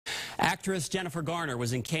Actress Jennifer Garner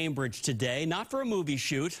was in Cambridge today, not for a movie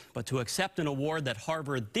shoot, but to accept an award that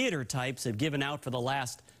Harvard theater types have given out for the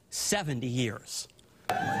last 70 years.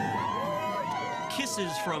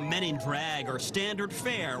 Kisses from men in drag are standard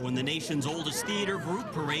fare when the nation's oldest theater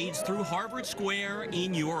group parades through Harvard Square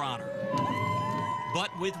in your honor. But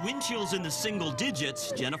with wind chills in the single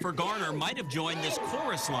digits, Jennifer Garner might have joined this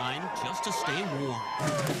chorus line just to stay warm.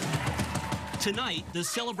 Tonight, the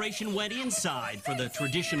celebration went inside for the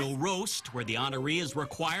traditional roast, where the honoree is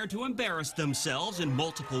required to embarrass themselves in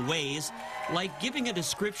multiple ways, like giving a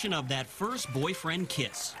description of that first boyfriend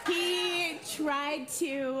kiss. He tried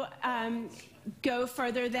to go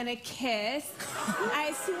further than a kiss.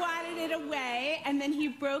 I swatted it away, and then he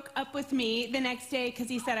broke up with me the next day because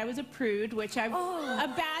he said I was a prude, which a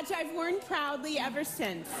badge I've worn proudly ever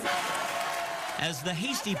since. As the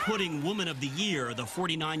Hasty Pudding Woman of the Year, the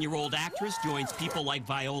 49-year-old actress joins people like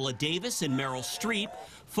Viola Davis and Meryl Streep,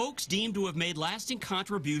 folks deemed to have made lasting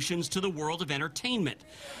contributions to the world of entertainment.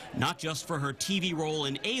 Not just for her TV role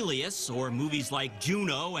in Alias or movies like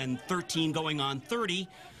Juno and 13 Going on 30,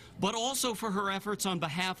 but also for her efforts on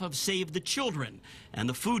behalf of Save the Children and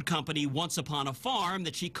the food company Once Upon a Farm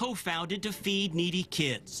that she co-founded to feed needy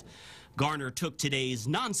kids. Garner took today's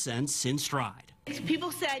nonsense in stride.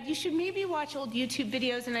 People said, you should maybe watch old YouTube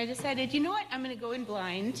videos, and I decided, you know what, I'm going to go in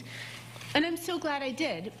blind. And I'm so glad I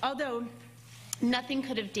did, although nothing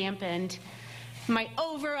could have dampened my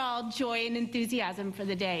overall joy and enthusiasm for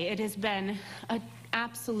the day. It has been an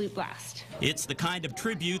absolute blast. It's the kind of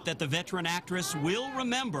tribute that the veteran actress will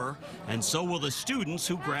remember, and so will the students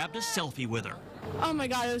who grabbed a selfie with her. Oh my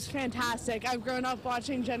God, it was fantastic. I've grown up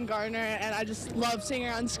watching Jen Garner, and I just love seeing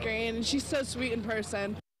her on screen, and she's so sweet in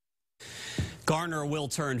person. Garner will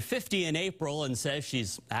turn 50 in April and says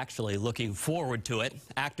she's actually looking forward to it.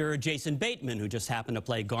 Actor Jason Bateman, who just happened to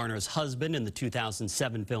play Garner's husband in the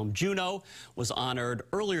 2007 film Juno, was honored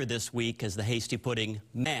earlier this week as the Hasty Pudding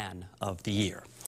Man of the Year.